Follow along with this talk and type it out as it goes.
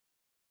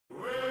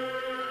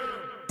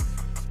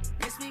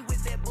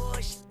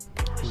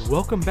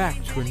Welcome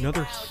back to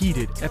another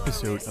heated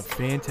episode of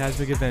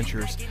Phantasmic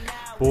Adventures.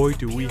 Boy,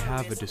 do we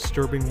have a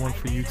disturbing one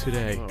for you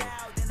today.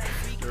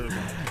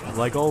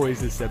 Like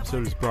always, this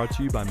episode is brought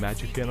to you by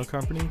Magic Candle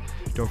Company.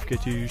 Don't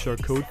forget to use our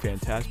code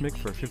PHANTASMIC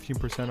for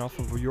 15% off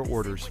of your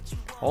orders.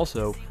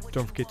 Also,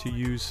 don't forget to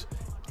use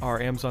our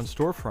Amazon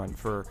storefront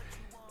for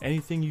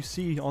anything you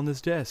see on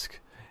this desk.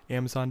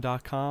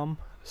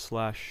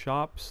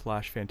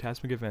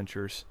 Amazon.com/shop/Phantasmic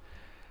Adventures.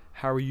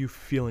 How are you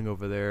feeling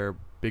over there,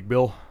 Big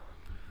Bill?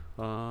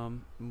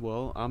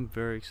 Well, I'm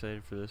very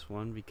excited for this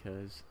one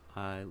because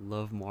I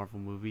love Marvel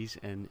movies,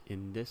 and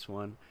in this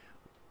one,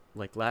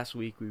 like last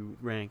week we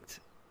ranked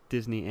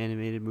Disney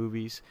animated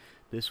movies.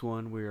 This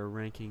one we are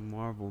ranking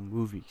Marvel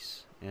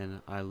movies,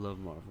 and I love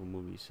Marvel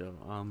movies, so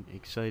I'm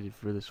excited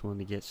for this one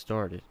to get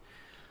started.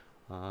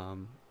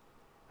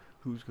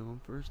 Who's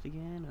going first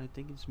again? I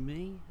think it's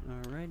me.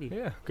 Alrighty.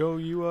 Yeah, go.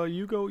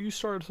 You go. You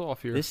start us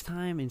off here. This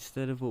time,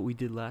 instead of what we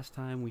did last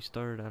time, we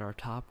started at our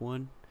top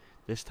one.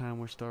 This time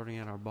we're starting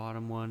at our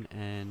bottom one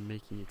and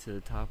making it to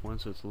the top one,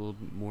 so it's a little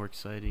bit more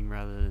exciting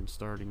rather than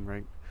starting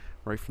right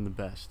from the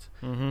best.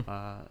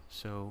 Mm-hmm.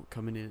 So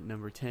coming in at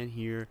number 10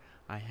 here,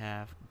 I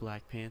have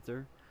Black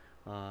Panther.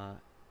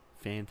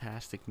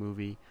 Fantastic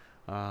movie.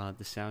 The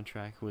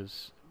soundtrack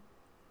was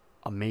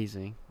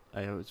amazing.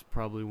 It was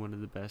probably one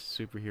of the best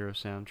superhero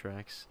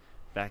soundtracks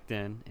back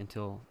then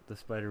until the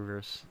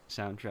Spider-Verse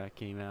soundtrack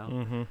came out.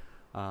 Mm-hmm.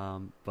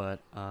 But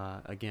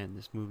again,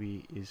 this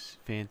movie is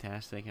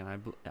fantastic, and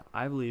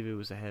I believe it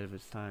was ahead of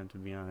its time, to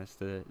be honest.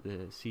 The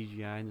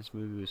CGI in this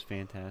movie was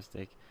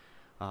fantastic,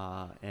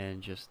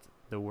 and just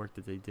the work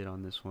that they did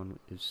on this one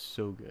is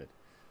so good.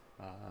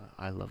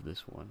 I love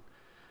this one.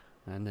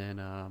 And then,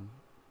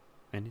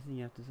 anything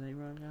you have to say,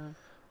 Ron?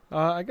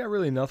 I got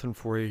really nothing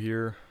for you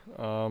here.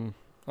 I'm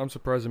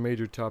surprised it made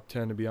your top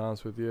 10, to be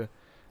honest with you.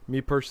 Me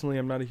personally,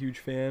 I'm not a huge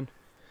fan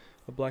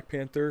of Black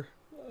Panther.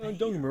 Don't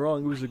get me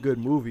wrong, it was a good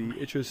movie.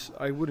 It's just,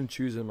 I wouldn't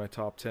choose it in my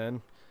top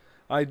 10.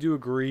 I do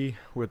agree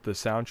with the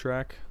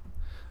soundtrack.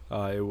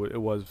 It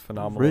was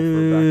phenomenal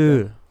for back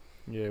then.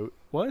 Yeah,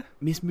 what?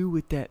 Miss me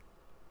with that.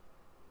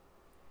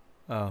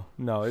 Oh,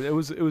 no, it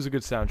was a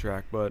good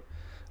soundtrack, but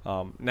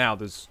now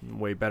there's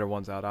way better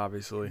ones out,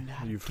 obviously.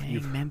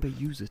 You've member,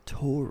 you's a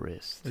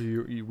tourist.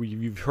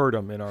 You've heard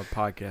them in our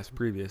podcast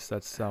previous.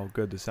 That's how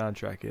good the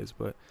soundtrack is,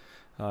 but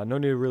no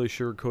need to really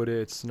sugarcoat it.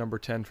 It's number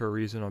 10 for a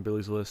reason on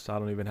Billy's list. I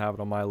don't even have it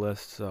on my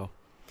list, so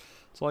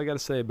that's all I got to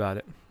say about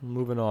it.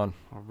 Moving on.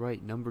 All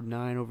right, number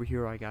 9 over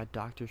here, I got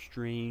Doctor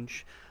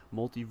Strange,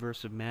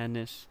 Multiverse of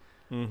Madness.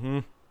 Mm-hmm.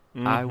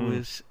 I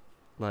was,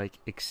 like,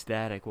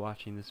 ecstatic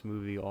watching this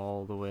movie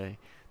all the way.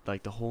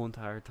 Like, the whole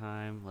entire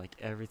time, like,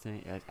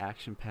 everything,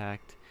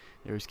 action-packed.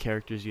 There was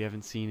characters you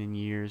haven't seen in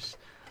years.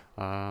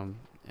 And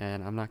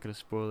I'm not going to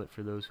spoil it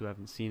for those who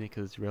haven't seen it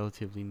because it's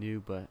relatively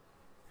new, but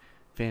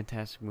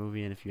fantastic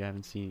movie, and if you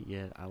haven't seen it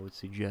yet, I would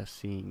suggest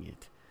seeing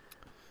it.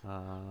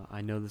 I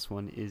know this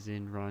one is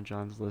in Ron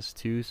John's list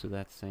too, so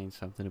that's saying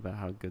something about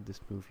how good this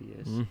movie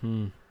is.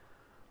 Mm-hmm.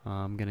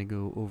 I'm going to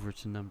go over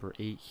to number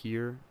 8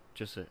 here.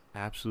 Just an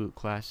absolute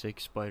classic,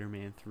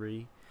 Spider-Man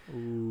 3.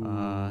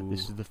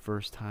 This is the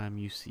first time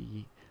you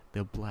see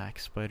the black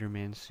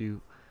Spider-Man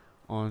suit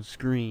on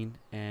screen,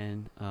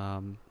 and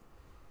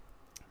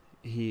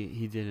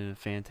he did a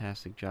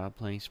fantastic job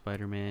playing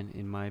Spider-Man,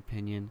 in my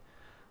opinion.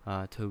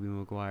 Tobey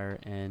Maguire,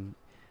 and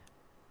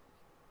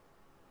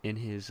in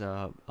his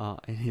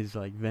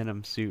like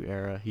Venom suit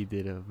era, he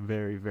did a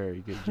very, very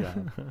good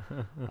job.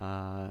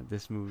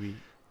 This movie,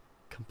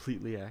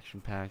 completely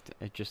action-packed,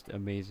 just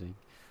amazing.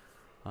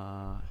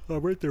 I'm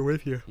right there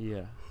with you.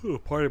 Yeah.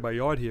 Part of my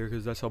yard here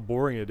because that's how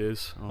boring it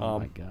is. Oh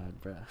my God,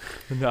 bruh.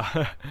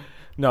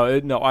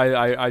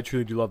 I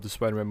truly do love the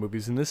Spider-Man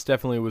movies, and this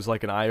definitely was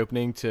like an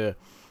eye-opening to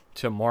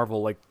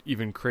Marvel, like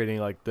even creating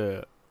like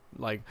the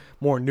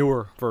more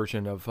newer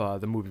version of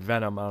the movie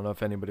Venom. I don't know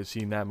if anybody's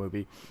seen that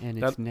movie. And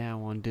it's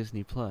now on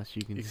Disney Plus.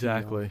 You can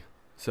exactly. See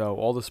so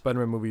all the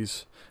Spider-Man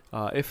movies,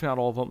 if not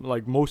all of them,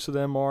 like most of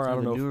them are. I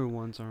don't know. The newer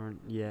ones aren't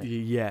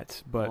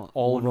yet, but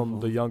all of them,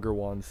 the younger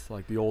ones,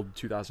 like the old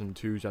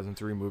 2002,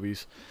 2003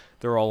 movies,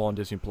 they're all on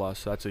Disney Plus.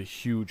 So that's a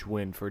huge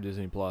win for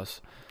Disney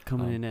Plus.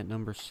 Coming in at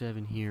number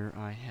 7 here,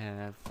 I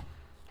have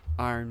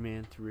Iron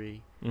Man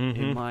 3.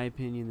 Mm-hmm. In my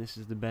opinion, this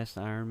is the best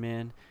Iron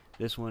Man.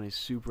 This one is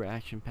super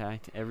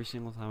action-packed. Every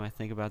single time I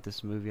think about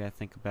this movie, I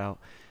think about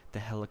the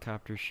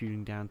helicopter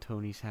shooting down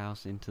Tony's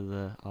house into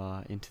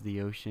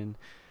the ocean,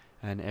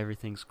 and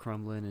everything's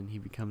crumbling, and he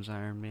becomes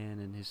Iron Man,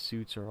 and his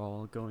suits are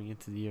all going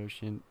into the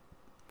ocean.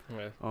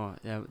 Yeah. Oh,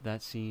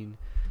 that scene.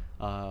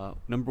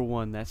 Number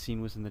 1, that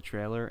scene was in the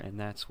trailer, and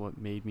that's what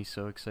made me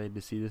so excited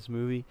to see this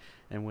movie.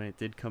 And when it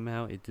did come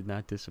out, it did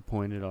not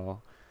disappoint at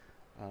all.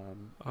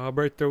 I'm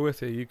right there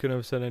with you. You couldn't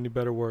have said any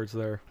better words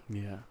there.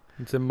 Yeah.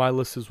 It's in my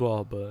list as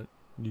well, but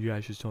you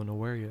guys just don't know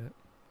where yet.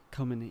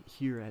 Coming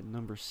here at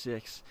number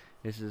 6,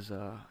 this is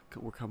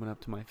we're coming up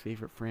to my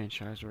favorite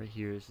franchise right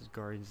here. This is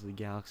Guardians of the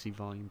Galaxy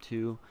Volume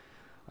 2.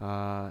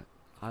 I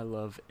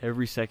love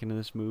every second of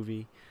this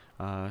movie.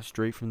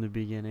 straight from the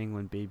beginning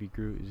when Baby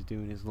Groot is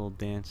doing his little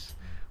dance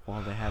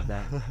while they have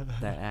that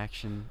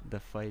action, the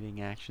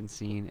fighting action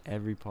scene.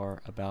 Every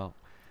part about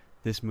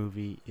this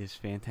movie is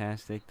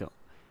fantastic. The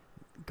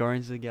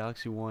Guardians of the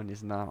Galaxy 1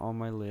 is not on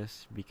my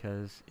list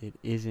because it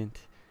isn't.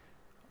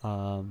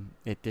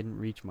 It didn't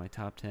reach my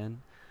top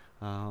 10.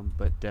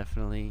 But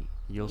definitely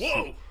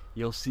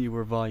you'll see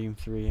where Volume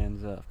 3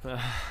 ends up.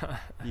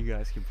 You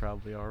guys can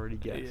probably already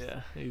guess.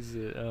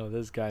 Yeah,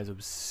 this guy's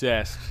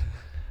obsessed.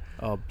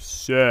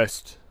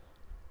 Obsessed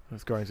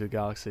with Guardians of the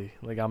Galaxy.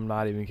 Like, I'm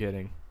not even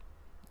kidding.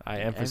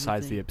 I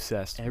emphasize the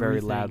obsessed very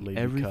loudly.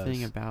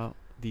 Everything about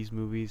these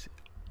movies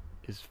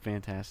is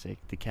fantastic.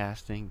 The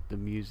casting, the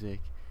music,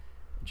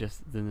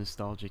 just the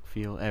nostalgic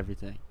feel,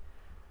 everything.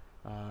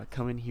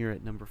 Coming here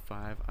at number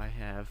 5, I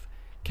have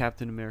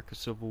Captain America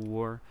Civil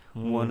War.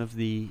 One of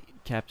the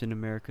Captain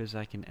Americas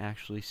I can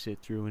actually sit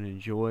through and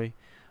enjoy.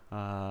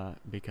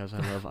 Because I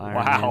love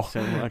Iron Man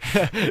so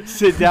much.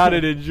 Sit down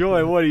and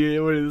enjoy. What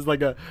is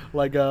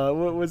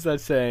what's that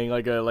saying?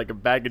 Like a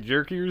bag of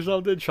jerky or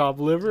something? Chopped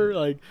liver?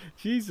 Like,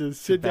 Jesus,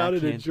 sit down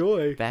and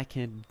enjoy.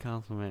 Backhanded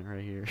compliment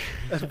right here.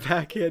 A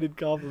backhanded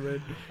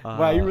compliment.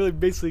 Wow, you really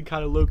basically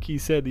kind of low key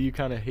said that you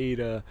kind of hate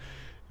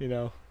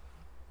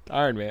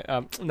Iron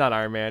Man. Not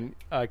Iron Man.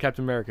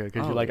 Captain America,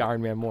 because you like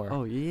Iron Man more.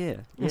 Oh yeah,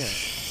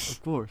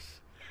 of course.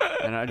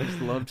 And I just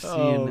loved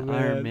seeing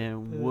Iron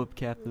Man whoop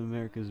Captain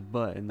America's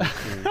butt in that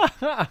scene.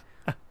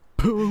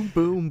 Boom,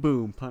 boom,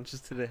 boom.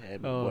 Punches to the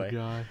head. Oh,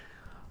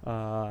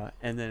 God.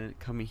 And then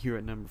coming here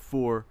at number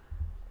 4,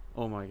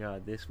 oh, my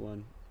God. This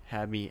one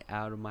had me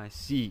out of my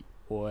seat,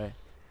 boy.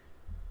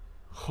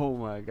 Oh,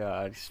 my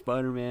God.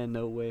 Spider-Man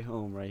No Way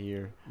Home right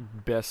here.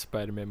 Best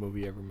Spider-Man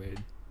movie ever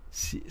made.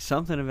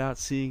 Something about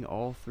seeing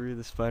all 3 of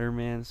the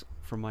Spider-Mans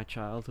from my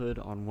childhood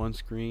on one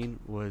screen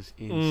was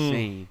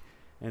insane.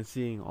 And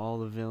seeing all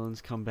the villains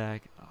come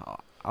back,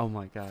 oh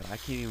my God, I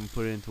can't even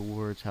put it into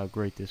words how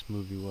great this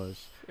movie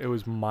was. It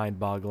was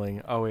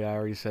mind-boggling. Oh yeah, I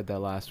already said that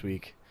last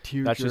week.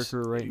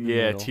 Tearjerker right in the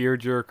middle.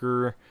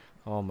 Tearjerker.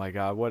 Oh my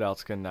God, what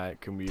else can we even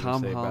say about it?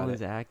 Tom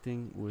Holland's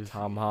acting was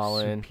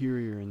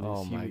superior in this.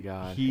 Oh my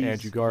God,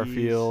 Andrew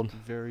Garfield.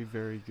 He's very,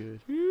 very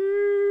good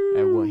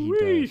at what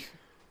he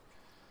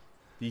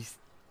does.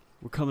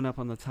 We're coming up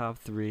on the top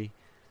 3.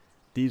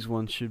 These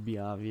ones should be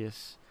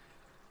obvious.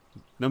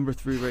 Number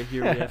 3 right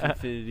here, we have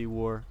Infinity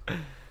War.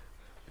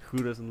 Who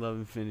doesn't love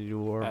Infinity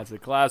War? That's a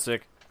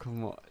classic.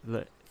 Come on.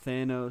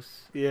 Thanos,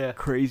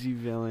 crazy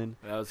villain.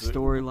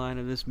 Storyline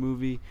of this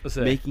movie,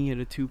 making it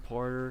a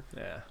 2-parter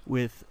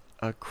with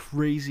a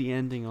crazy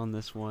ending on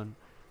this one.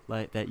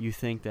 Like, that you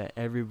think that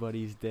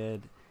everybody's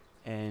dead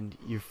and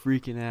you're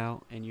freaking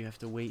out and you have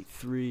to wait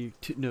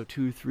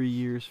 2-3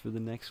 years for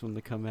the next one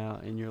to come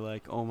out, and you're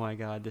like, oh my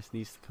God, this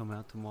needs to come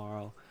out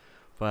tomorrow.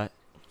 But,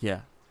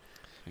 yeah.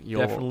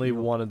 Definitely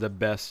one of the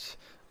best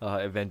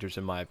Avengers,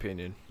 in my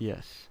opinion.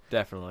 Yes.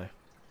 Definitely.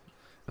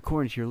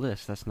 According to your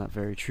list, that's not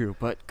very true.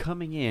 But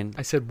coming in...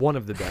 I said one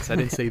of the best. I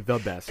didn't say the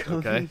best,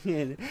 okay? Coming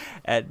in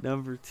at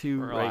number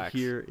 2 right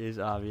here is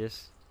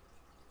obvious.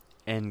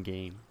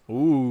 Endgame.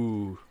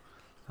 Ooh.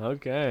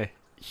 Okay.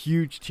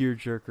 Huge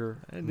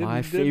tearjerker.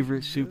 My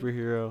favorite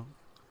superhero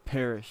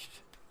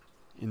perished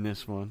in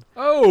this one.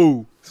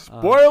 Oh!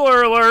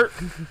 Spoiler alert!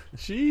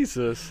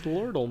 Jesus,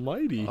 Lord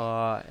Almighty.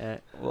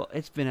 Well,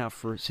 it's been out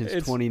since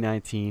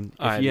 2019.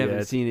 If you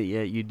haven't seen it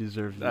yet, you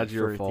deserve that's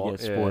your fault.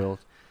 To get spoiled.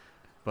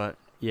 But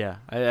yeah,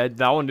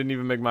 that one didn't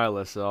even make my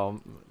list,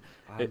 so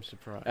I'm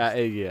surprised.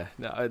 Yeah,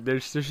 no,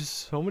 there's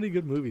just so many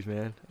good movies,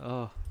 man.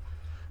 Oh,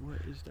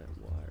 where is that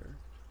wire?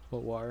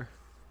 What wire?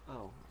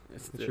 Oh,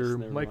 it's your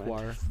mic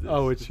wire.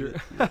 Oh, it's your.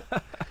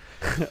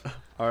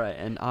 All right,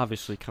 and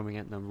obviously coming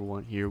at number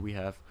 1 here we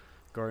have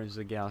Guardians of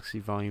the Galaxy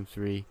Volume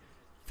 3.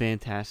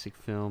 Fantastic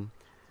film.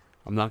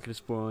 I'm not going to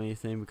spoil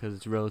anything because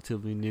it's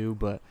relatively new,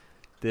 but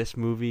this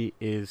movie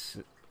is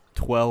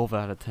 12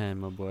 out of 10,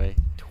 my boy.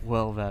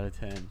 12 out of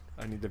 10.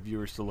 I need the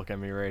viewers to look at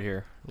me right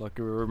here. Look,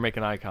 we're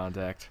making eye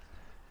contact.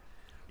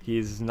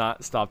 He's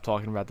not stopped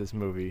talking about this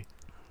movie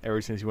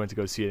ever since he went to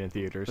go see it in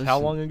theaters. How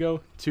long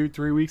ago?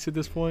 2-3 weeks at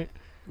this point?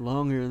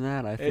 Longer than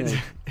that, I think.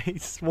 He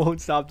just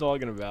won't stop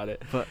talking about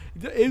it. But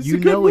it's a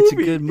good movie. It was a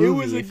good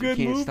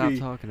movie. You can't stop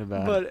talking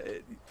about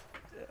it.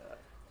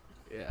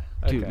 Yeah.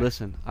 Dude,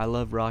 listen. I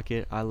love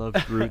Rocket. I love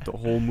Groot. The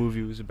whole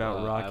movie was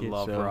about Rocket. I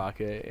love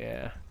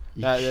Rocket,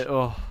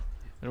 yeah.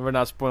 And we're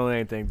not spoiling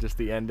anything. Just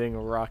the ending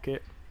of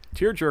Rocket.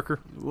 Tearjerker.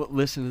 Well,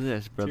 listen to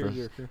this, brother.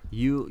 Tearjerker.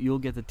 You'll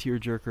get the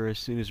tearjerker as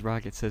soon as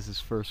Rocket says his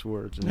first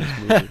words in this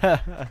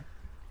movie.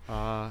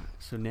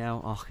 So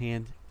now I'll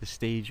hand the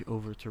stage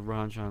over to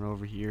Ranjan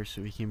over here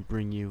so he can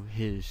bring you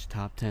his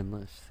top 10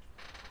 list.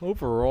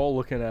 Overall,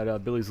 looking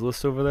at Billy's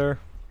list over there,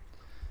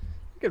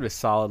 give it a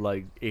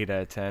solid 8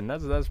 out of 10.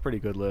 That's a pretty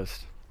good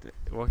list.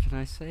 What can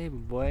I say,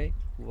 boy?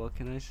 What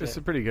can I say? It's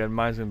pretty good.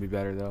 Mine's gonna be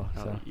better though.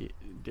 So. Yeah,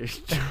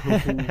 there's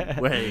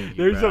no way.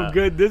 There's some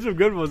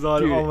good ones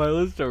on my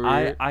list over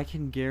here. I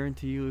can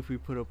guarantee you, if we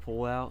put a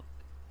poll out,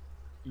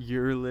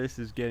 Your list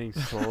is getting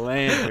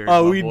slandered.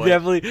 Oh, my we boy.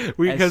 definitely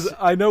because As-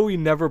 I know we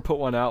never put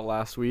one out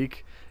last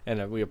week,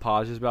 and we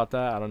apologize about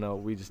that. I don't know,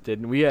 we just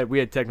didn't. We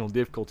had technical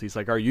difficulties.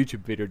 Like our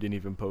YouTube video didn't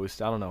even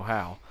post. I don't know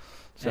how.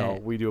 So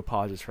we do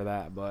apologize for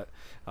that, but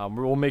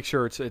we'll make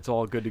sure it's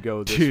all good to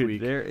go this Dude,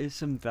 week. there is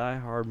some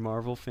diehard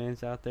Marvel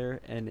fans out there,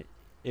 and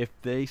if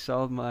they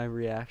saw my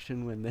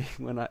reaction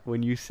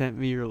when you sent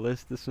me your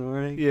list this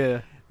morning,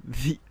 Yeah,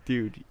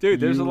 dude,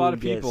 there's a you lot of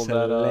will get people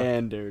that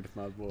slandered,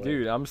 my boy.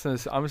 dude, I'm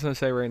just gonna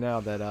say right now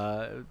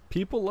that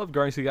people love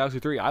Guardians of the Galaxy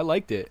 3. I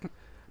liked it,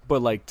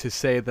 but like to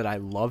say that I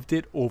loved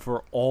it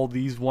over all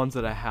these ones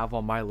that I have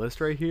on my list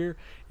right here,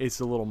 it's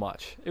a little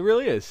much. It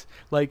really is.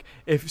 Like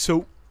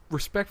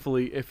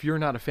respectfully, if you're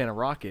not a fan of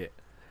Rocket,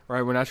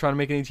 right? We're not trying to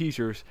make any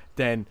t-shirts.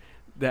 Then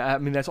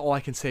that's all I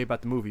can say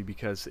about the movie,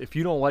 because if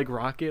you don't like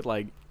Rocket,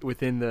 like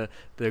within the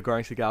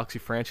Guardians of the Galaxy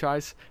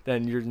franchise,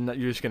 then you're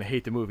just gonna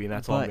hate the movie, and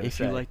that's all I'm But gonna if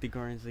say. you like the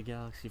Guardians of the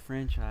Galaxy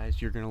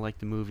franchise, you're gonna like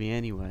the movie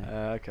anyway.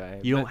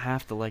 Okay, You but- don't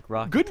have to like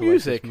Rocket. good to like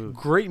music, this movie.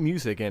 great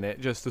music in it.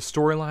 Just the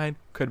storyline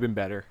could have been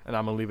better, and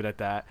I'm gonna leave it at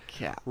that.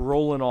 Yeah.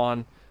 Rolling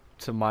on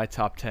to my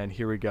top 10.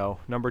 Here we go.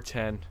 Number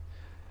 10,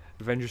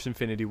 Avengers: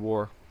 Infinity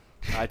War.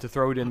 I had to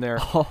throw it in there.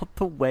 All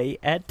the way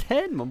at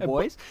 10, my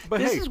boys.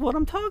 but this hey, is what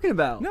I'm talking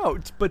about. No,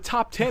 but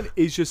top 10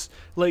 is just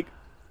like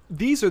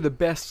these are the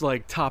best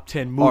like top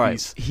 10 All right,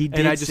 movies, he and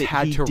did I just say-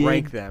 had he to did-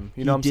 rank them.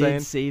 You know what I'm He saying?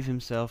 did save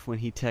himself when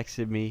he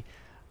texted me.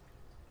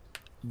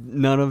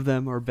 None of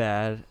them are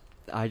bad.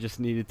 I just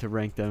needed to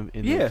rank them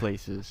in Yeah. their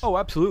places. Oh,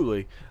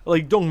 absolutely.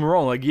 Like, don't get me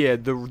wrong. Like, yeah,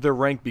 they're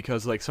ranked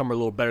because like some are a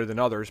little better than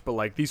others, but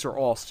like these are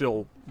all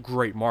still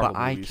great Marvel but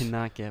I movies.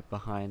 cannot get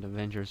behind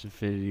Avengers: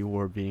 Infinity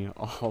War being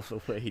all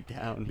the way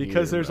down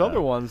Because here, there's bro.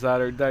 other ones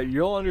that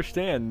you'll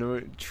understand.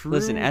 True.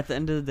 Listen, at the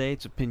end of the day,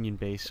 it's opinion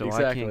based, so I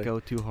Exactly. can't go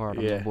too hard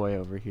on Yeah. the boy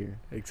over here.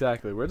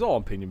 Exactly. It's all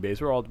opinion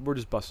based. We're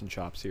just busting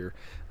chops here.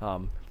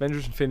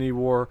 Avengers: Infinity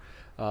War.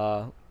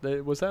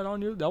 Was that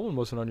on your? That one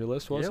wasn't on your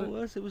list, was yeah, it? it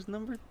was. It was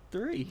number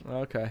 3.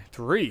 Okay,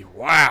 3.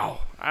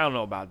 Wow. I don't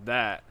know about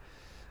that.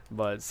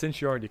 But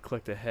since you already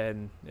clicked ahead,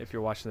 and if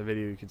you're watching the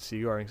video, you can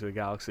see Guardians of the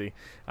Galaxy.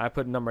 I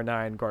put number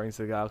 9, Guardians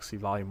of the Galaxy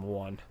Volume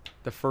 1,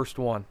 the first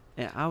one.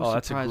 And I was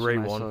that's a surprised great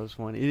when I one. saw this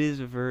one. It is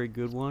a very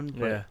good one,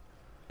 but Yeah.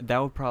 that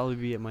would probably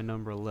be at my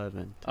number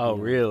 11. to Oh, be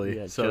honest. really?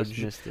 Yeah, So just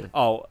missed it.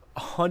 Oh,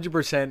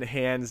 100%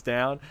 hands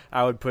down.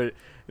 I would put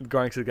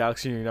Guardians of the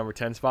Galaxy in your number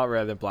 10 spot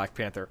rather than Black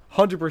Panther.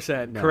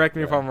 100%. No, Correct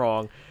me if bro. I'm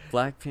wrong.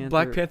 Black Panther.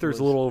 Black Panther is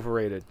was a little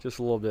overrated, just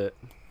a little bit.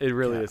 It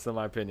really Yeah. is, in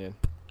my opinion.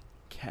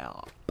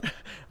 Cal.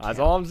 That's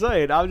all I'm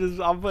saying.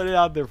 I'm putting it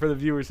out there for the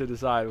viewers to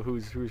decide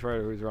who's right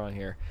or who's wrong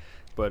here.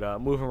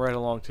 But moving right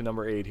along to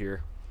number 8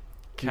 here,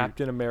 Dude,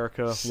 Captain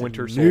America: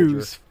 Winter Soldier.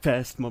 Snooze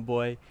fest, my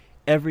boy.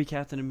 Every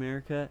Captain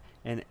America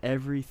and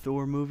every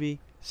Thor movie,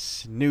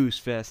 snooze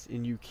fest,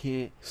 and you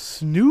can't.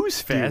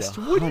 Snooze Fest?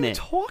 Dude, What are you 100.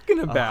 talking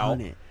about?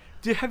 100.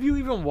 Have you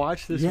even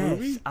watched this yes,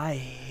 movie? I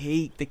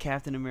hate the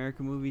Captain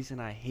America movies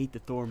and I hate the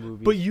Thor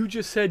movies. But you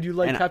just said you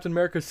like And Captain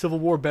America: Civil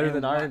War better And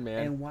than why- Iron Man.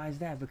 And why is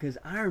that? Because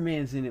Iron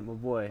Man's in it, my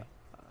boy.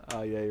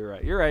 Oh, yeah, you're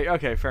right. You're right.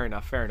 Okay, fair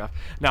enough.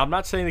 Now, I'm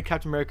not saying that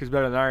Captain America is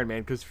better than Iron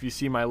Man, because if you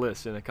see my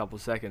list in a couple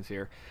seconds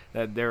here,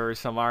 that there are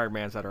some Iron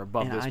Mans that are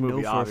above And this I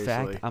movie, know for obviously.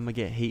 a fact I'm gonna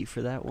get hate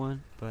for that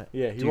one, but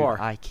Yeah, you dude,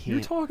 are. I can't. You're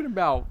talking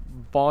about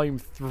Volume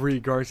 3,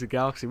 Guardians of the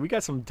Galaxy. We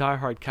got some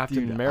diehard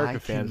Captain Dude, America I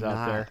fans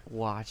out there. cannot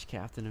watch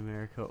Captain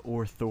America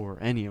or Thor,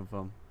 any of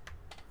them.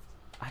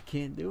 I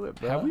can't do it,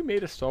 bro. Have we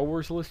made a Star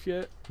Wars list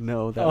yet?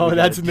 No, that Oh, we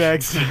that's gotta-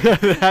 next.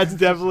 That's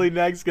definitely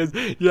next, because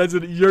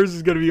yours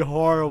is going to be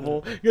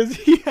horrible, because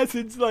he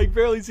hasn't like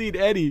barely seen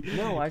any.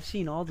 No, I've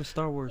seen all the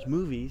Star Wars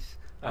movies.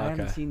 I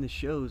haven't Okay. seen the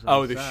shows.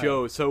 Oh, on the side.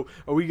 shows. So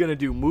are we going to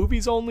do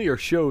movies only or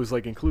shows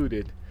like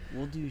included?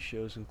 We'll do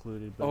shows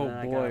included, but Oh, then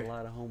I boy. got a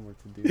lot of homework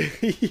to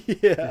do.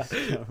 Yeah.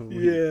 So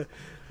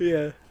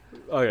Yeah.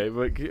 Okay,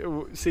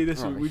 but see,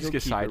 this Alright, we just you'll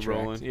get keep it sidetracked.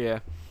 rolling. Yeah.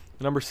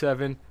 Number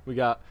 7, we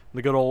got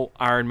the good old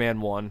Iron Man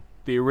 1,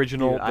 the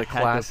original, Dude, I the had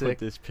to classic. put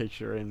this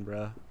picture in,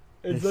 bro.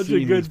 It's The such a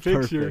scene good is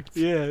picture. perfect.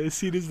 Yeah, this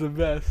scene is the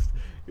best.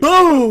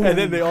 Boom! And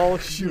then they all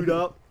shoot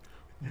up.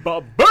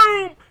 Ba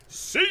boom!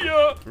 See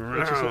ya!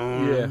 It's just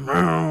yeah.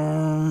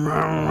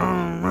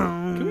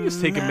 Can we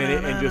just take a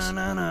minute and just?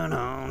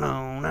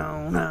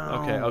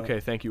 Okay.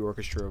 Thank you,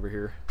 orchestra over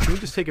here. Can we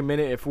just take a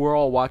minute if we're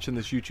all watching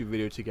this YouTube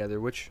video together,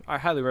 which I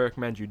highly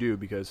recommend you do,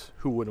 because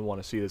who wouldn't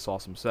want to see this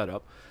awesome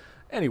setup?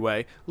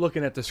 Anyway,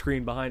 looking at the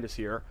screen behind us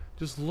here,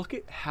 just look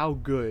at how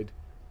good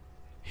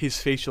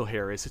his facial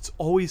hair is. It's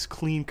always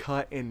clean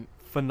cut and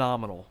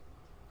phenomenal.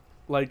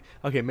 Like,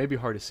 okay, maybe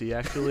hard to see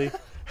actually.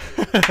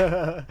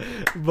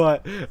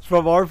 But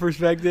from our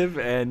perspective,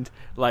 and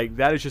like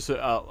that is just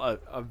a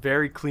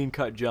very clean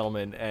cut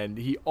gentleman, and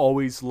he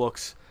always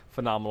looks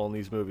phenomenal in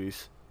these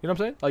movies. You know what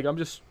I'm saying? Like, I'm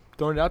just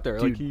throwing it out there.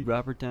 Dude, Like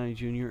Robert Downey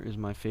Jr. is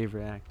my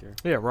favorite actor.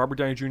 yeah, Robert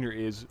Downey Jr.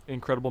 is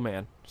incredible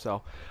man.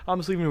 So I'm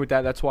just leaving it with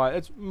that. That's why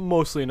it's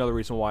mostly another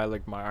reason why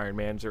like my Iron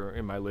Mans are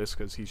in my list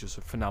because he's just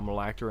a phenomenal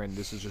actor and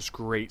this is just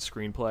great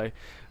screenplay,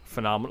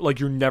 phenomenal. Like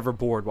you're never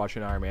bored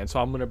watching Iron Man.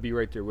 So I'm gonna be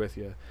right there with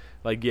you.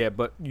 Like yeah,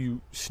 but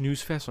you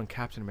snooze fest on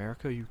Captain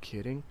America? Are you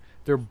kidding?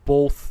 They're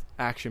both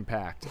action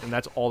packed, and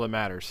that's all that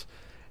matters.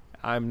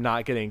 I'm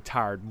not getting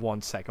tired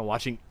 1 second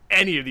watching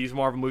any of these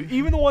Marvel movies,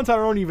 even the ones that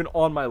aren't even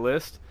on my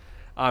list.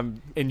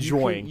 I'm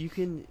enjoying. You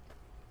can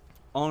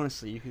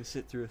honestly, you can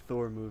sit through a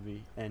Thor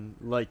movie and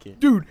like it.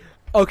 Dude,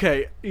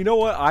 okay, you know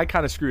what? I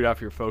kind of screwed up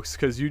here, folks,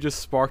 because you just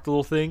sparked a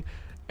little thing.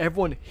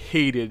 Everyone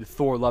hated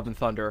Thor Love and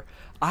Thunder.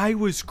 I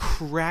was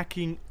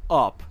cracking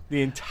up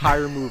the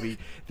entire movie.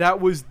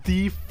 That was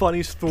the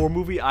funniest Thor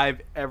movie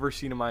I've ever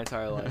seen in my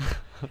entire life.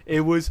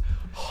 It was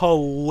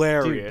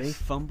hilarious. Dude, they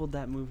fumbled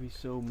that movie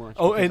so much.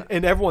 Oh,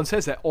 and everyone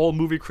says that. All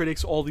movie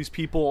critics, all these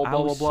people, all blah,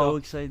 blah, blah. I was so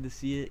excited to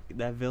see it.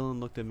 That villain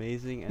looked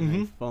amazing, and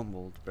they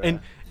fumbled, bro.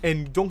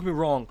 And don't get me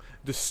wrong,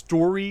 the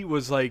story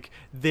was like,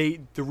 the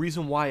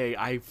reason why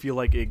I feel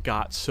like it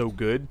got so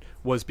good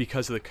was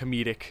because of the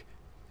comedic,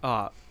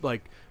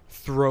 like,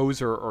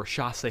 throws or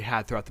shots they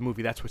had throughout the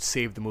movie. That's what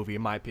saved the movie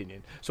in my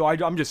opinion. So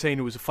I'm just saying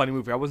it was a funny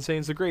movie. I wasn't saying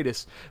it's the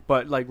greatest,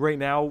 but like right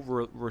now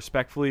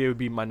respectfully it would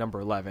be my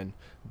number 11,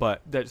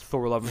 but that's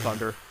Thor Love and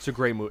Thunder. It's a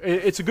great movie.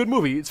 It's a good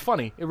movie. It's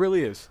funny. It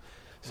really is.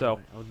 So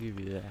right, I'll give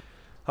you that.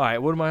 All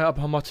right, what am I up?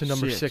 I'm up to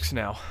number 6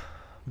 now.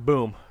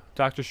 Boom.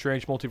 Doctor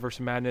Strange Multiverse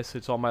of Madness.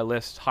 It's on my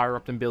list, higher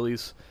up than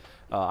Billy's.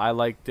 I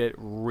liked it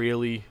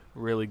really,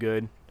 really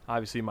good.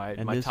 Obviously my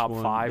top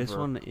 5. This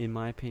one in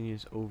my opinion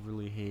is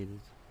overly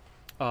hated.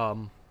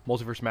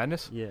 Multiverse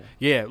Madness.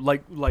 Yeah.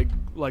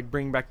 Like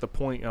bringing back the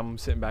point. I'm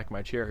sitting back in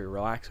my chair here,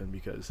 relaxing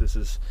because this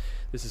is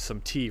some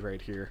tea right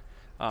here.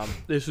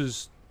 This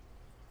is.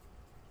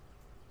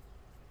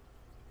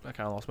 I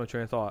kind of lost my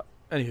train of thought.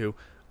 Anywho,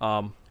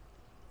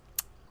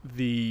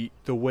 the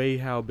way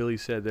how Billy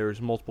said there's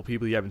multiple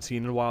people you haven't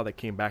seen in a while that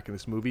came back in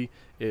this movie.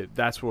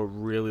 That's what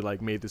really like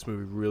made this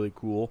movie really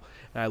cool.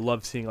 And I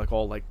love seeing like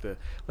all like the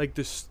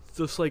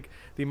just like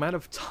the amount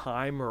of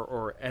time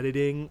or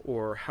editing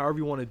or however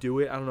you want to do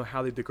it. I don't know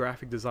how they the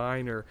graphic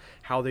design or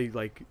how they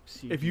like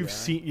CGI. If you've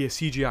seen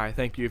CGI,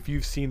 thank you. If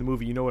you've seen the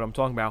movie, you know what I'm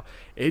talking about.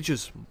 It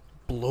just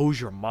blows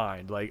your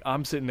mind. Like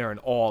I'm sitting there in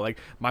awe. Like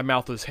my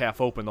mouth was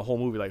half open the whole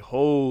movie. Like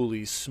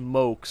holy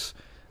smokes,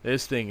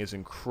 this thing is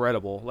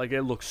incredible. Like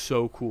it looks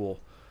so cool.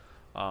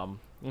 There's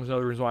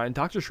another reason why. And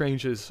Doctor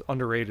Strange is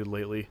underrated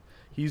lately.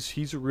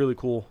 He's a really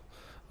cool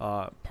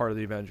part of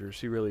the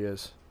Avengers. He really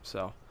is.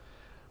 So.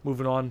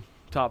 Moving on,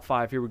 top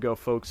 5. Here we go,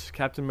 folks.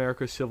 Captain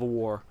America: Civil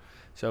War.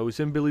 So it's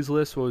in Billy's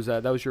list. What was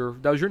that? That was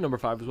your number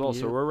 5 as well.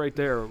 Yep. So we're right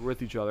there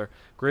with each other.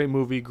 Great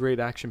movie, great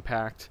action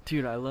packed.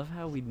 Dude, I love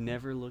how we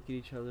never look at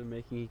each other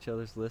making each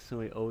other's lists, and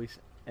we always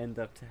end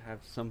up to have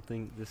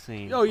something the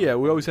same. Oh yeah,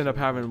 we always end up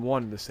having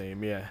one the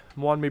same. Yeah,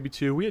 one maybe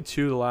 2. We had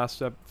 2 the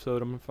last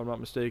episode, if I'm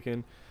not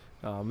mistaken.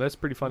 That's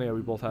pretty funny how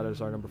we both had it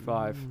as our number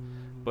 5.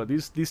 But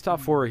these top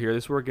 4 are here.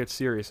 This is where it gets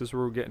serious. This is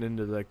where we're getting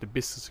into like the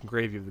biscuits and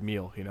gravy of the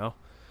meal, you know.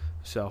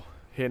 So,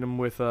 hitting him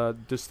with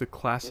just the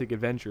classic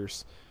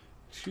Avengers.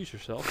 Excuse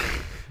yourself.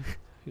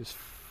 He just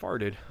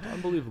farted.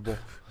 Unbelievable.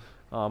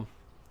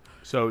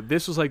 So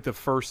this was like the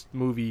first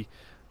movie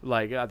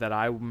like that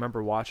I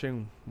remember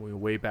watching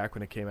way back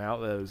when it came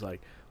out. That was like,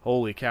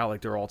 holy cow!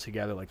 Like they're all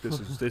together. Like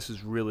this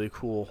is really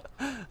cool.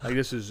 Like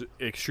this is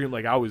extreme.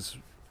 Like I was.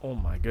 Oh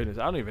my goodness!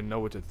 I don't even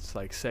know what to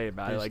like say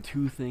about There's it. Like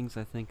 2 things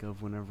I think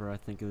of whenever I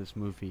think of this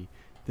movie: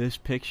 this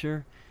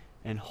picture,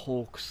 and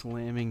Hulk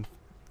slamming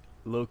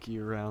Loki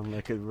around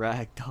like a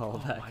rag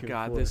doll. Oh my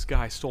god, this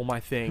guy stole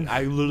my thing.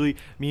 I literally,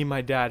 me and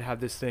my dad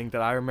have this thing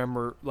that I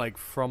remember like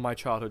from my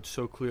childhood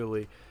so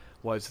clearly,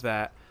 was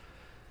that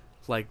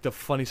like the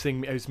funniest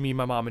thing is me and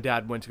my mom and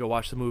dad went to go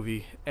watch the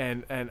movie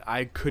and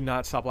I could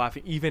not stop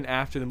laughing even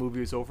after the movie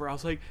was over. I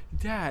was like,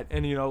 Dad,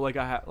 and you know like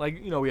I have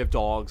like you know we have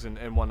dogs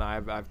and one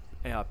I've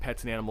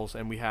pets and animals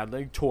and we had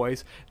like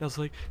toys and I was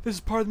like, this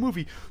is part of the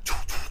movie.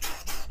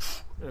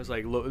 It was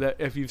like,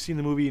 if you've seen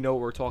the movie, you know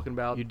what we're talking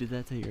about. You did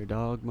that to your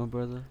dog, my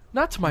brother?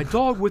 Not to my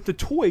dog, with the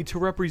toy to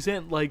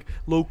represent like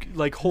Loki,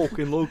 like Hulk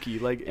and Loki.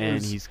 Like,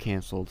 and he's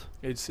canceled.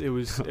 It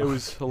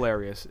was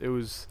hilarious.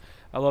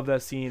 I love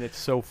that scene. It's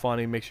so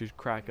funny. Makes you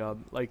crack up.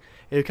 Like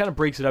it kind of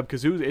breaks it up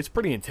because it's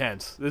pretty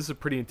intense. This is a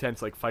pretty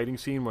intense like fighting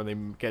scene when they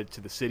get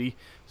to the city.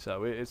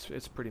 So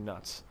it's pretty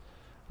nuts.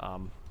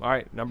 All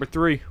right, number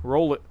 3,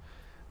 roll it.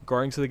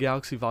 Guardians of the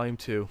Galaxy Volume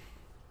 2.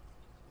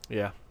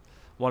 Yeah.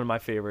 One of my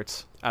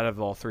favorites out of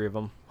all 3 of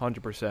them,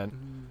 100%.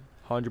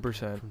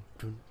 100%.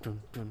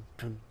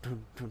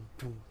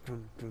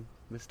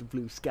 Mr.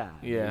 Blue Sky.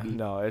 Yeah, baby.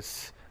 no, I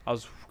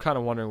was kind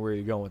of wondering where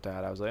you're going with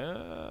that. I was like,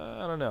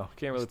 I don't know.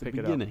 Can't really pick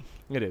it up.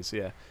 It is,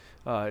 yeah.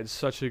 It's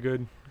such a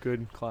good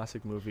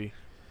classic movie.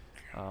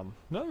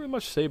 Not really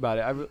much to say about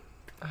it.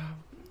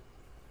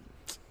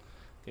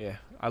 Yeah,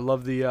 I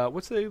love the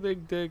what's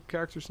the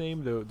character's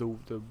name?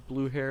 The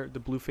blue hair,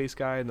 the blue face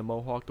guy, and the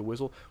mohawk, the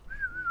whistle.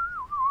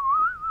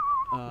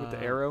 with the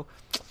arrow.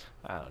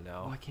 I don't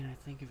know. Why can't I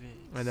think of it?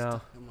 It's I know.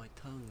 stuck on my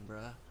tongue,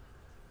 bruh.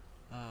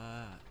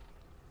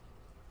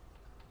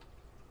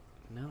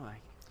 No,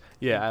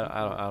 Yeah,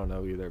 I don't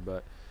know either,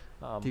 but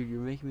dude, you're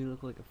making me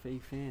look like a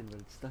fake fan, but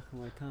it's stuck on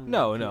my tongue.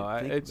 no,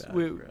 I can't think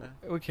about it,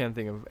 bruh. we can't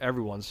think of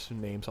everyone's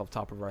names off the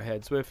top of our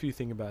heads, but if you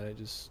think about it,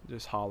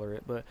 just holler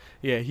it. But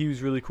yeah, he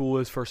was really cool.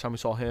 His first time we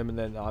saw him, and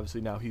then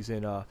obviously now he's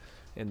in the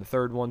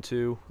third one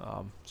too.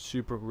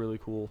 Super really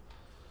cool.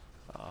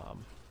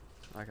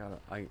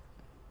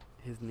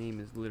 His name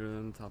is literally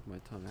on the top of my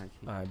tongue. I can't.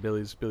 All right,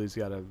 Billy's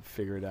got to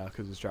figure it out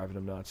because it's driving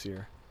him nuts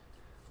here.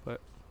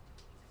 But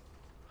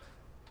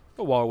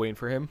while we're waiting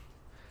for him,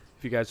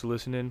 if you guys are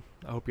listening,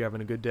 I hope you're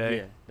having a good day.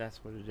 Yeah,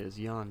 that's what it is.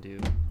 Yondu.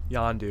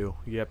 Yondu.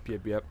 Yep.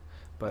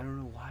 But I don't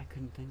know why I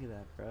couldn't think of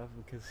that, bro.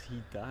 Because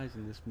he dies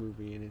in this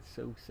movie, and it's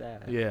so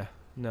sad. yeah,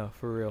 no,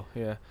 for real.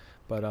 Yeah.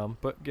 But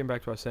getting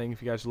back to what I was saying,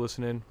 if you guys are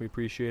listening, we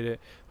appreciate it.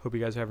 Hope you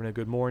guys are having a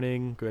good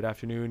morning, good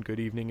afternoon, good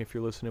evening if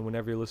you're listening,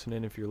 whenever you're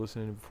listening. If you're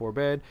listening before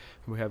bed,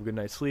 we have a good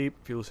night's sleep.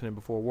 If you're listening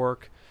before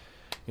work,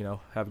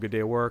 have a good day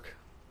at work.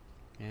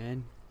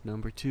 And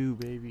number 2,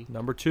 baby.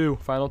 Number 2,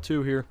 final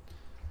 2 here.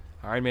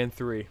 Iron Man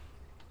 3.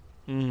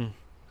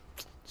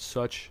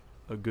 Such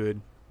a good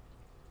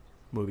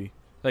movie.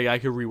 Like, I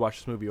could rewatch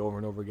this movie over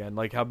and over again.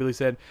 Like how Billy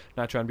said,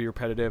 not trying to be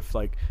repetitive,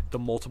 like the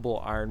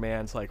multiple Iron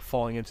Mans, like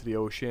falling into the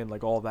ocean,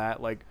 like all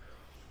that. Like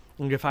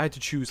if I had to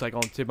choose, like on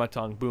the tip of my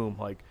tongue, boom,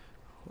 like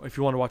if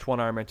you want to watch one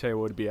Iron Man, tell you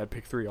what it would be, I'd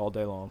pick 3 all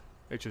day long.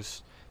 It's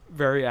just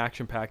very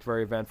action-packed,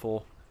 very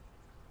eventful.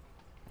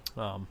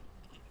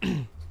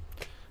 It's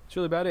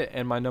really about it.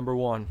 And my number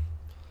 1,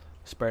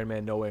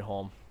 Spider-Man No Way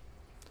Home.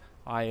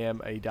 I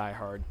am a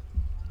diehard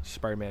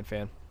Spider-Man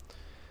fan.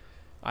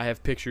 I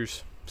have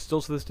pictures,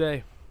 still to this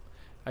day.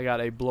 I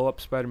got a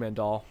blow-up Spider-Man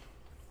doll,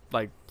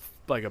 like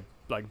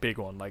big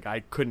one. Like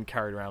I couldn't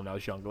carry it around when I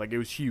was young. Like it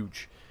was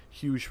huge.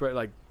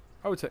 Like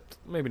I would say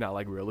maybe not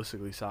like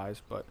realistically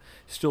sized, but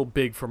still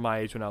big for my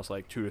age when I was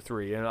like 2 to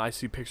 3. And I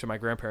see pictures of my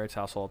grandparents'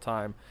 house all the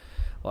time,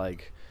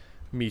 like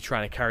me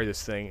trying to carry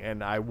this thing,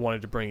 and I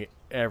wanted to bring it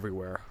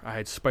everywhere. I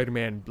had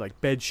Spider-Man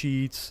like bed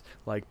sheets,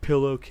 like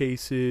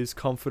pillowcases,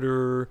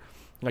 comforter.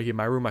 Like in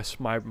my room,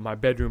 my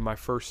bedroom, my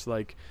first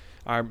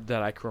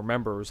that I can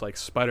remember was like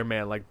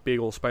Spider-Man, like big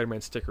old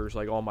Spider-Man stickers,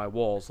 like on my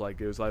walls. Like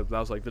it was like that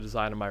was like the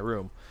design of my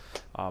room.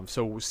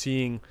 So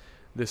seeing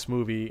this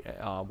movie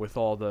with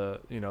all the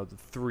the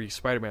 3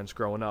 Spider-Mans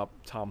growing up,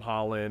 Tom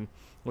Holland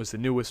was the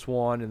newest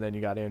one, and then you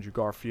got Andrew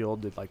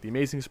Garfield did like the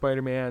Amazing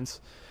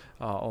Spider-Mans.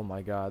 Oh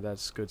my God,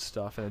 that's good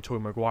stuff. And then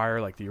Tobey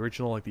Maguire, like the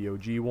original, like the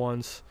OG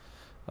ones.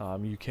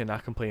 You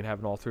cannot complain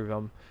having all 3 of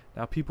them.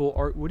 Now people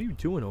are, what are you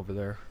doing over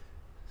there?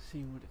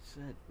 Seeing what it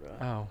said, bro.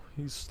 Ow,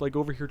 he's like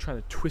over here trying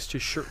to twist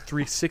his shirt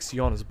 360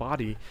 on his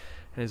body,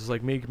 and it's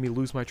like making me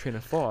lose my train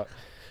of thought.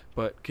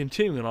 But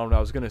continuing on, what I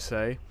was gonna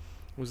say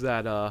was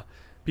that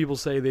people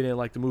say they didn't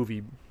like the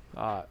movie,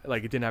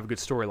 like it didn't have a good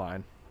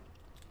storyline.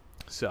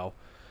 So,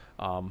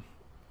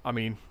 I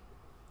mean,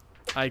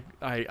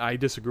 I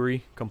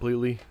disagree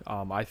completely.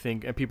 I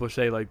think, and people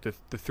say like the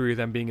 3 of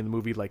them being in the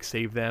movie like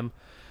saved the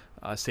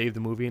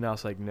movie, and I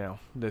was like, no,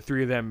 the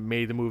 3 of them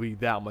made the movie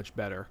that much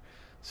better.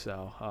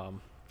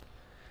 So,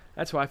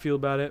 that's how I feel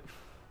about it.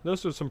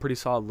 Those are some pretty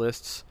solid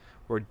lists.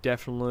 We're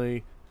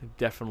definitely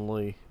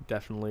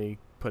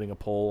putting a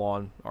poll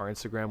on our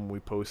Instagram when we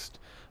post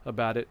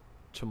about it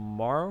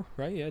tomorrow,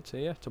 right?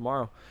 Yeah,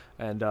 tomorrow.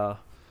 And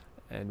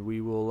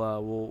we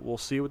will we'll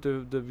see what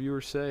the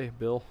viewers say,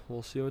 Bill.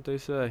 We'll see what they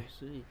say.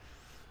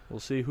 We'll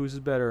see whose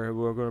is better.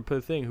 We're going to put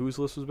a thing. Whose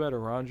list was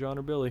better, Ron, John,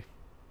 or Billy?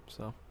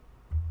 So.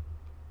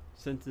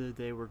 Since the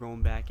day we're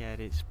going back at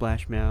it,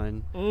 Splash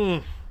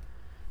Mountain.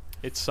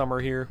 It's summer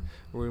here.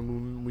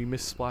 We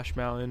miss Splash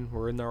Mountain.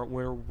 We're in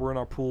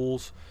our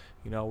pools.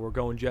 We're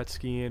going jet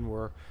skiing.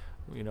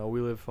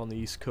 We live on the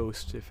East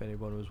Coast, if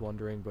anyone was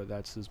wondering, but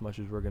that's as much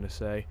as we're gonna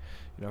say.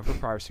 For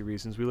privacy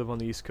reasons, we live on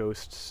the East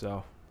Coast,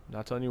 so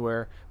not telling you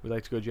where. We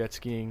like to go jet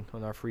skiing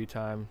on our free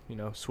time.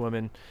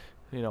 Swimming,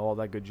 all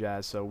that good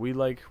jazz. So we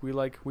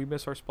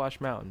miss our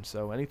Splash Mountain.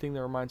 So anything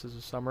that reminds us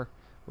of summer,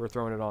 we're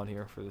throwing it on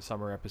here for the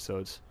summer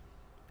episodes.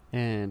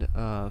 And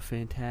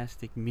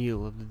fantastic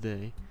meal of the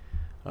day.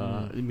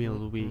 Meal of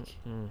the week.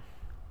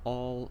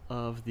 All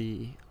of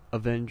the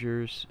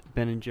Avengers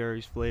Ben &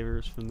 Jerry's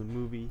flavors from the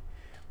movie.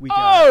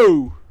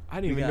 I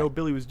didn't even know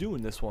Billy was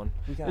doing this one.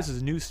 This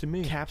is news to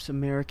me. Cap's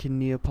American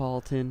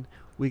Neapolitan.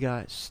 We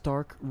got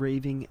Stark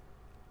Raving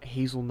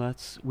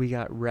Hazelnuts. We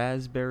got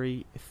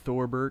Raspberry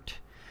Thorbert,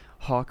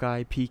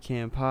 Hawkeye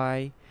Pecan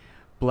Pie,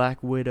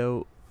 Black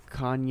Widow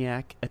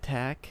Cognac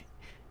Attack,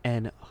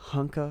 and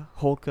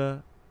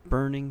Holka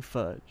Burning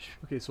Fudge.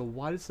 Okay, so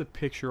why does the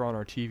picture on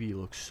our TV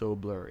look so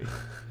blurry,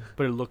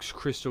 but it looks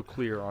crystal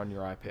clear on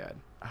your iPad?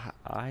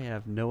 I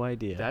have no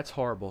idea. That's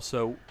horrible.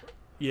 So,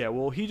 yeah,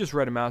 well, he just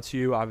read them out to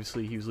you.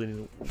 Obviously, he was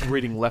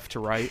reading left to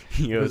right.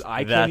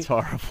 That's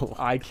horrible.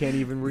 I can't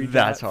even read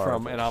that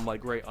from, and I'm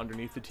like right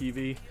underneath the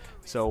TV.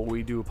 So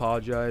we do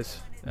apologize.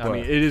 I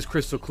mean, it is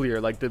crystal clear.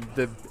 Like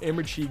the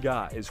image he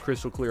got is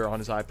crystal clear on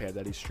his iPad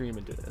that he's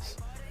streaming to this.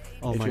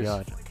 Oh It my just-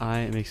 god, I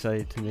am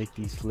excited to make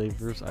these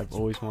flavors. I've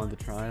always wanted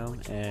to try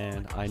them,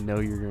 and I know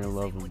you're gonna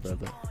love them,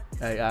 brother.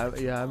 I've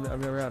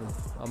never had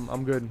them.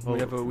 I'm good. Well, we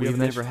have we've a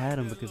never had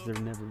them because they've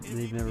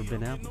never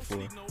been out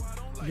before.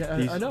 Yeah,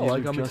 These, I know. these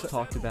Like were I'm just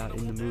talked about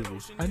in the movie.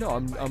 I know.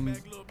 I'm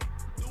like,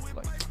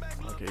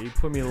 okay, you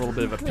put me in a little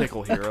bit of a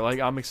pickle here. Like,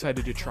 I'm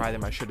excited to try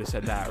them. I should have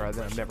said that rather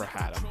than I've never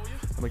had them.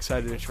 I'm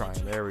excited to try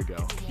them. There we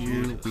go.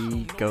 Here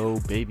we go,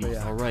 baby.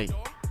 Yeah. All right.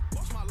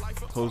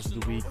 Close of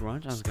the week. Ron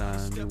John's got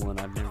a new one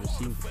I've never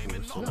seen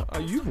before. So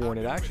You've worn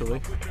it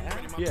actually.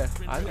 Yeah,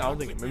 I don't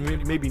think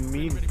maybe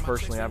me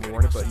personally I haven't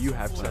worn it, but you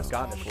have since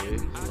gotten it for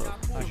you.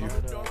 I got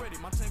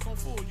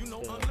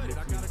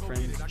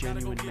Friends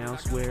Genuine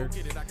Mouseware.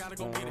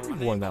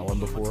 You've worn that one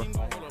before.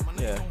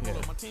 Yeah.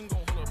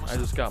 I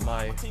just got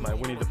my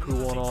Winnie the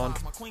Pooh one on.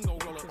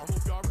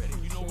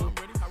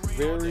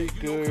 Very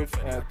good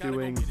at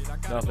doing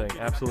nothing,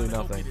 absolutely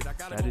nothing.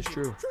 That is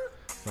true.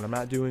 When I'm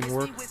not doing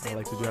work, I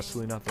like to do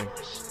absolutely nothing.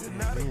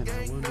 Man,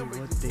 I wonder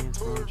what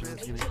dance Ron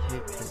John's gonna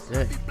hit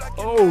today.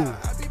 Oh,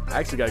 I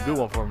actually got a good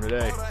one for him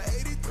today.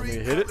 Want me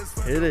to hit it?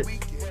 Hit it.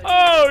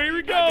 Oh, here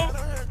we go.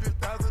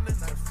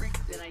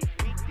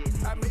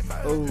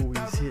 Oh,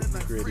 he's hitting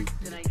the gritty.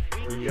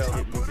 He's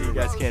hitting the You gritty.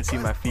 guys can't see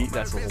my feet.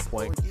 That's the whole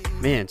point.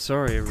 Man,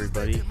 sorry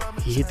everybody.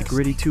 He hit the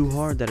gritty too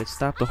hard that it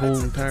stopped the whole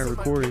entire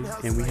recording,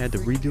 and we had to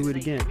redo it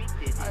again.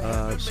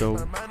 So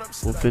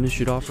we'll finish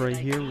it off right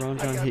here. Ron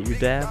John, hit your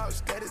dab.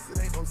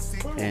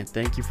 And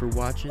thank you for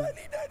watching.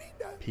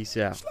 Peace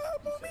out.